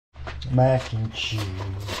mac and cheese.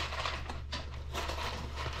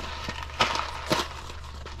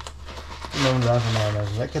 No laughing at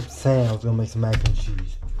us. I kept saying I was gonna make some mac and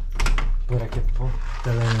cheese, but I kept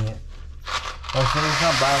delaying it. I was saying it's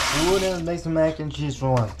not buy food and make some mac and cheese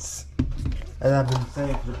for once. As I've been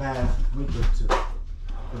saying for the past week or two,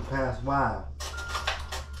 for the past while.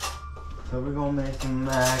 So we're gonna make some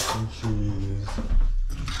mac and cheese.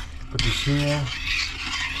 Put this here.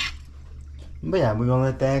 But yeah, we're gonna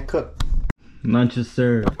let that cook. Lunch is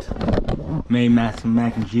served. Made some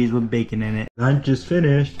mac and cheese with bacon in it. Lunch is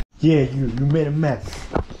finished. Yeah, you made a mess.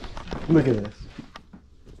 Look at this.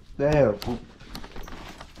 There.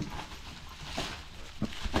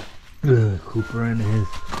 Cooper and his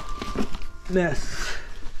mess.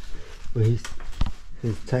 With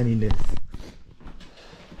his tininess.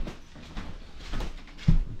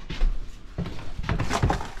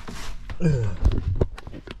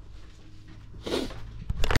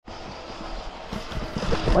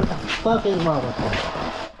 What the fuck is wrong with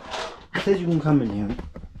that? It says you can come in here.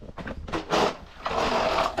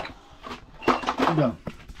 Go.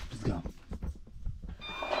 Let's go.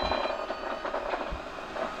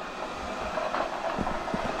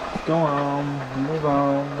 Go on. Move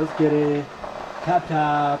on. Let's get it. Tap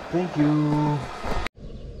tap. Thank you.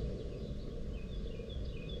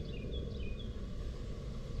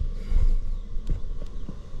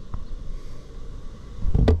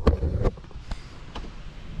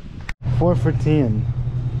 $4 for 10.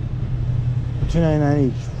 $2.99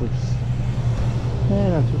 each, which is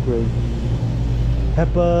not too great.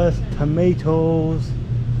 Peppers, tomatoes,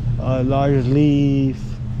 large leaf,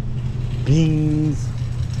 beans,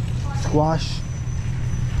 squash.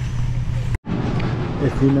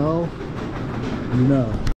 If you know, you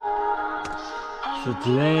know. So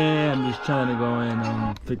today I'm just trying to go in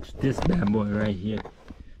and fix this bad boy right here.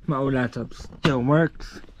 My old laptop still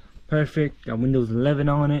works perfect. Got Windows 11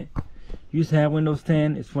 on it. Used to have Windows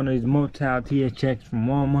 10. It's one of these Motel THX from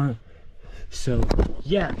Walmart. So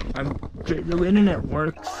yeah, the internet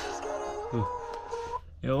works.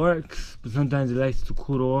 It works, but sometimes it likes to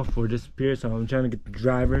cool off or disappear. So I'm trying to get the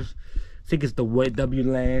drivers. I think it's the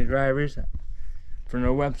WLAN drivers from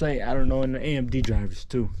their website. I don't know, and the AMD drivers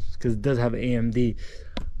too, because it does have an AMD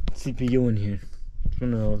CPU in here. It's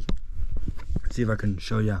one of those. Let's see if I can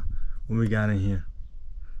show ya what we got in here.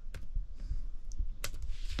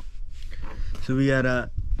 So we got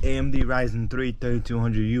a AMD Ryzen 3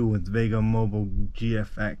 3200U with Vega Mobile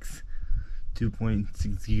GFX,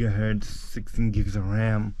 2.6 gigahertz, 16 gigs of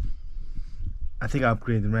RAM. I think I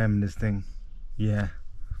upgraded the RAM in this thing. Yeah.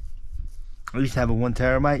 I used to have a 1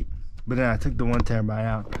 terabyte, but then I took the 1 terabyte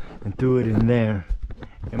out and threw it in there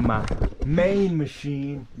in my main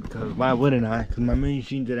machine, because why wouldn't I? Because my main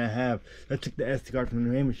machine that I have, I took the SD card from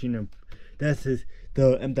the main machine and the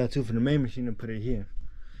M.2 from the main machine and put it here.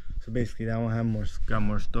 So basically that one got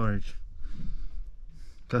more storage.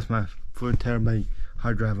 Plus my 4 terabyte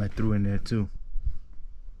hard drive I threw in there too.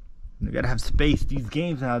 You gotta have space. These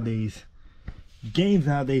games nowadays take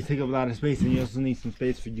up a lot of space, and you also need some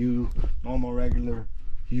space for you, normal regular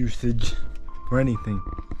usage or anything.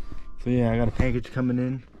 So yeah, I got a package coming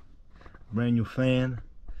in, a brand new fan.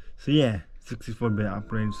 So yeah, 64-bit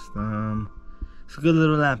operating system. It's a good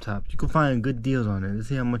little laptop. You can find good deals on it. Let's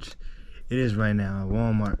see how much it is right now at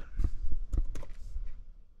Walmart.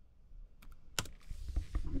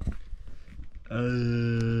 No,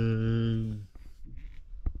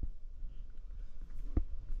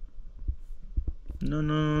 I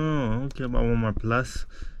don't care about Walmart Plus.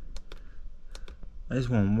 I just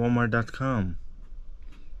want Walmart.com.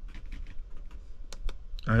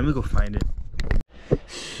 Alright, let me go find it.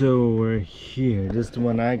 So we're here. This is the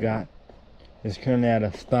one I got. It's currently out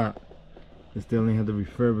of stock. They only have the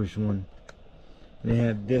refurbished one. They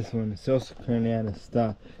have this one. It's also currently out of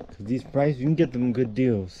stock. Because these prices, you can get them good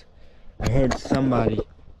deals. I heard somebody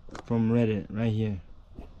from Reddit right here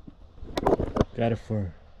got it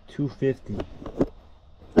for $250.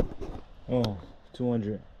 Oh,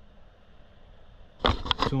 $200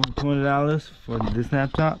 for this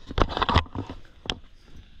laptop.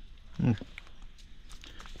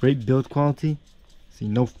 Great build quality. See,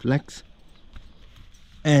 no flex.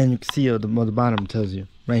 And you can see at the bottom tells you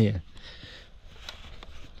right here.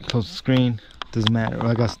 Close the screen. Doesn't matter.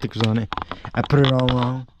 I got stickers on it. I put it all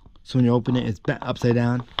wrong. So when you open it, it's back upside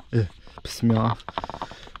down. Pisses me off.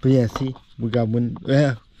 But yeah, see, we got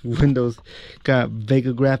Windows, got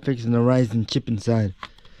Vega graphics and a Ryzen chip inside.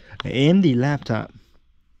 An AMD laptop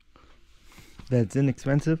that's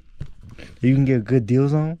inexpensive, that you can get good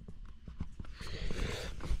deals on.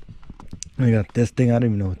 I got this thing. I don't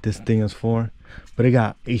even know what this thing is for, but it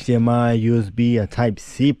got HDMI, USB, a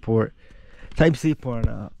Type-C port, Type-C port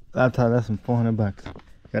laptop, that's some 400 bucks.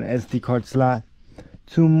 Got an SD card slot,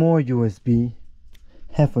 2 more USB,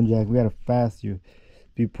 headphone jack. We got a fast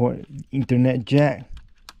USB port, internet jack.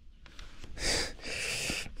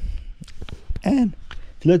 And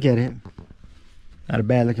if you look at it, not a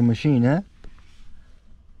bad looking machine, huh?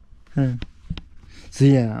 So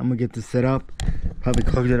yeah, I'm gonna get this set up, probably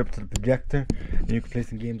plug it up to the projector, and you can play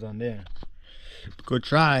some games on there. Go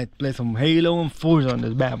try it, play some Halo and Forza on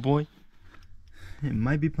this bad boy. It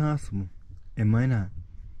might be possible, it might not.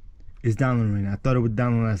 It's downloading right now. I thought it would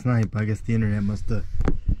download last night, but I guess the internet must have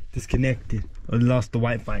disconnected or lost the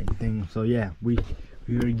Wi-Fi thing. So yeah, we're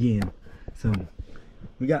again. So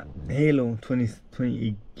we got Halo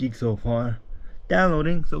 28 gigs so far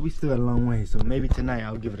downloading, so we still got a long way. So maybe tonight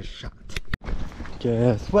I'll give it a shot.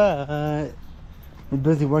 Guess what? We're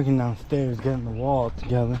busy working downstairs, getting the wall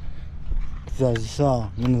together. Because as you saw,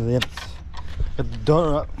 one of the episodes, got the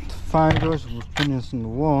door up, the fire doors were finishing the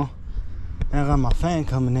wall. And I got my fan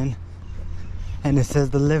coming in, and it says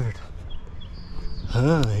delivered.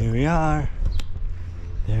 Oh, here we are.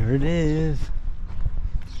 There it is.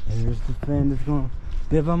 There's the fan that's gonna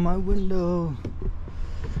live on my window.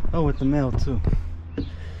 Oh, with the mail too.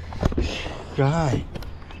 God.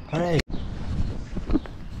 Alright.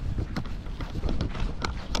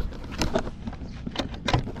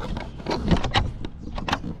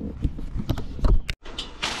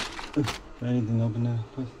 Anything open there,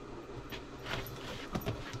 please?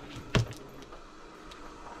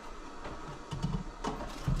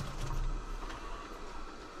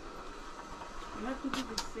 You have to do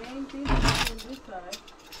the same thing on this side.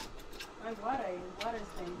 My water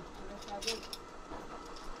stain. That's not good.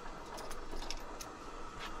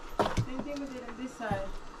 Same thing we did on this side.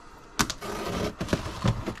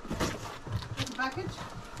 This package?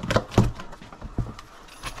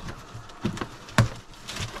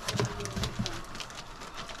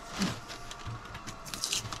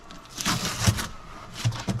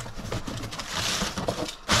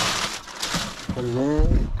 Hello.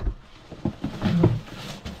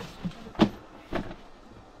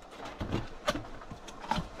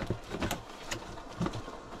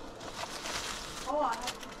 Oh, I have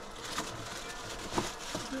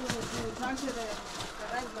to transfer the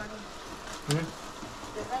right one. Mm-hmm.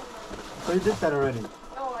 The right one. So you did that already?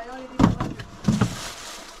 No, I only did one.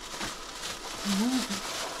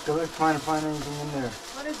 Go back trying to find anything in there.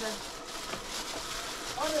 What is that?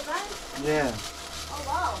 Oh, the line? Yeah. Oh,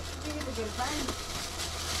 wow. You get a good line.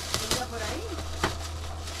 ¿Está por ahí?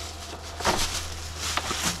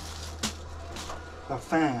 A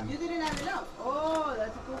fan. You didn't have enough. Oh,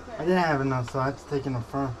 that's a cool fan. I didn't have enough, so I had to take in the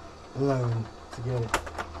front 11 to get it.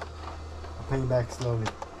 I'll pay you back slowly.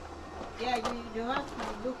 Yeah, you have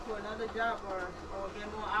to look for another job or get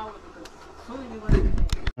more hours because soon you're going to be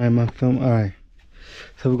paid. Alright, my film. Alright.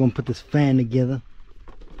 So we're going to put this fan together.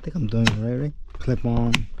 I think I'm doing it right? Clip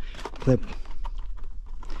on. Clip.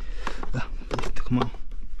 Come on.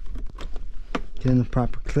 Get in the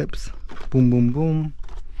proper clips. Boom, boom, boom.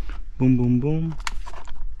 Boom, boom, boom.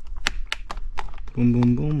 Boom,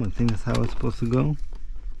 boom, boom. I think that's how it's supposed to go.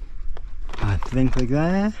 I think like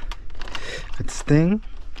that. Got this thing.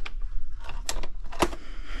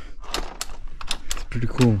 It's pretty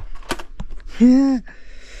cool. Yeah.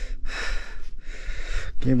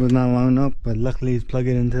 Cable's not long enough, but luckily it's plugged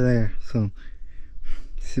into there, so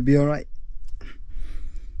it should be alright.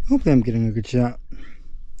 Hopefully I'm getting a good shot.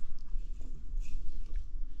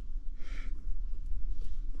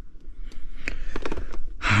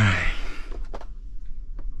 Alright.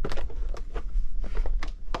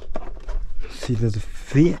 See, does it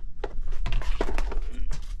fit?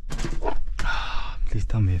 Please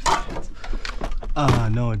tell me if it fits.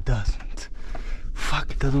 No, it doesn't.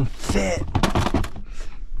 Fuck, it doesn't fit.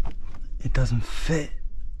 It doesn't fit.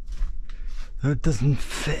 It doesn't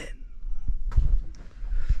fit.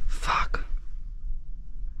 Fuck.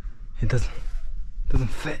 It doesn't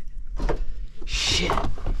fit. Shit.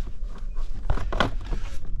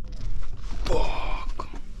 Fuck.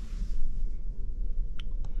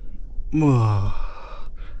 Whoa.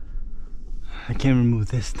 I can't remove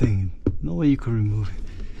this thing. No way you could remove it.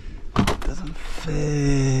 It doesn't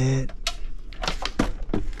fit.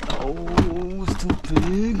 Oh, it's too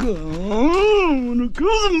big. Oh,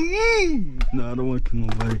 no, I don't want to kill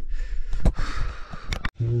nobody.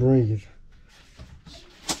 Breathe.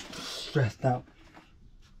 Stressed out.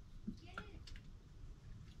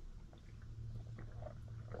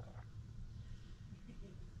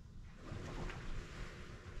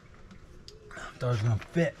 I thought it was gonna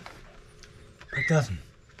fit. It doesn't.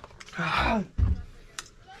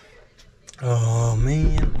 Oh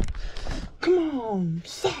man. Come on,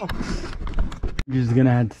 stop. Just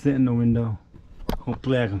gonna have to sit in the window.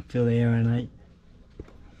 Hopefully I can feel the air at night.